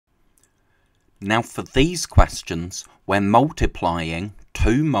Now for these questions, we're multiplying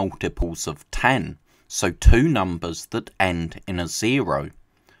two multiples of 10, so two numbers that end in a 0.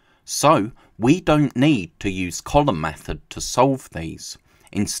 So we don't need to use column method to solve these.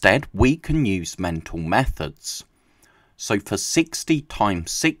 Instead, we can use mental methods. So for 60 times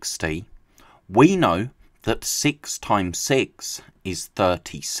 60, we know that 6 times 6 is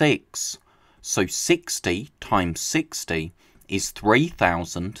 36. So 60 times 60 is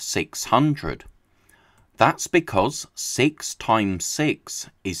 3,600. That's because 6 times 6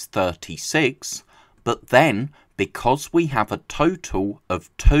 is 36, but then because we have a total of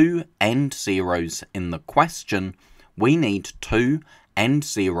 2 end zeros in the question, we need 2 end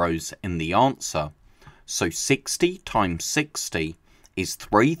zeros in the answer. So 60 times 60 is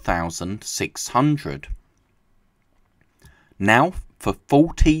 3,600. Now for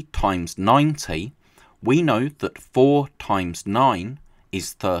 40 times 90, we know that 4 times 9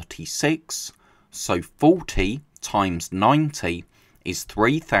 is 36, so 40 times 90 is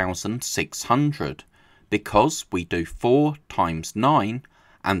 3,600, because we do 4 times 9,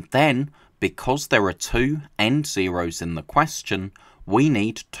 and then because there are 2 end zeros in the question, we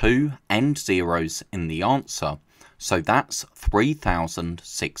need 2 end zeros in the answer, so that's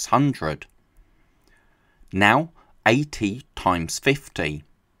 3,600. Now 80 times 50.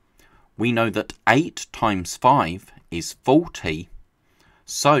 We know that 8 times 5 is 40,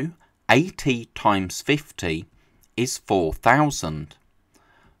 so 80 times 50 is 4,000.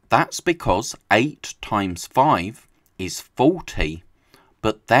 That's because 8 times 5 is 40,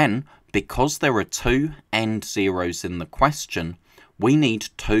 but then because there are 2 end zeros in the question, we need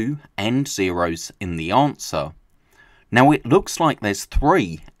 2 end zeros in the answer. Now it looks like there's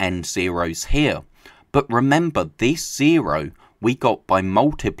 3 end zeros here, but remember this 0 we got by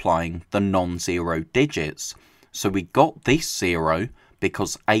multiplying the non-zero digits. So we got this 0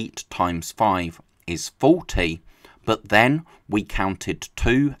 because 8 times 5 is 40, but then we counted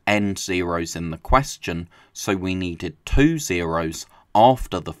 2 end zeros in the question, so we needed 2 zeros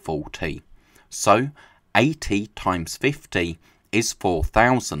after the 40. So 80 times 50 is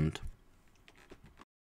 4,000.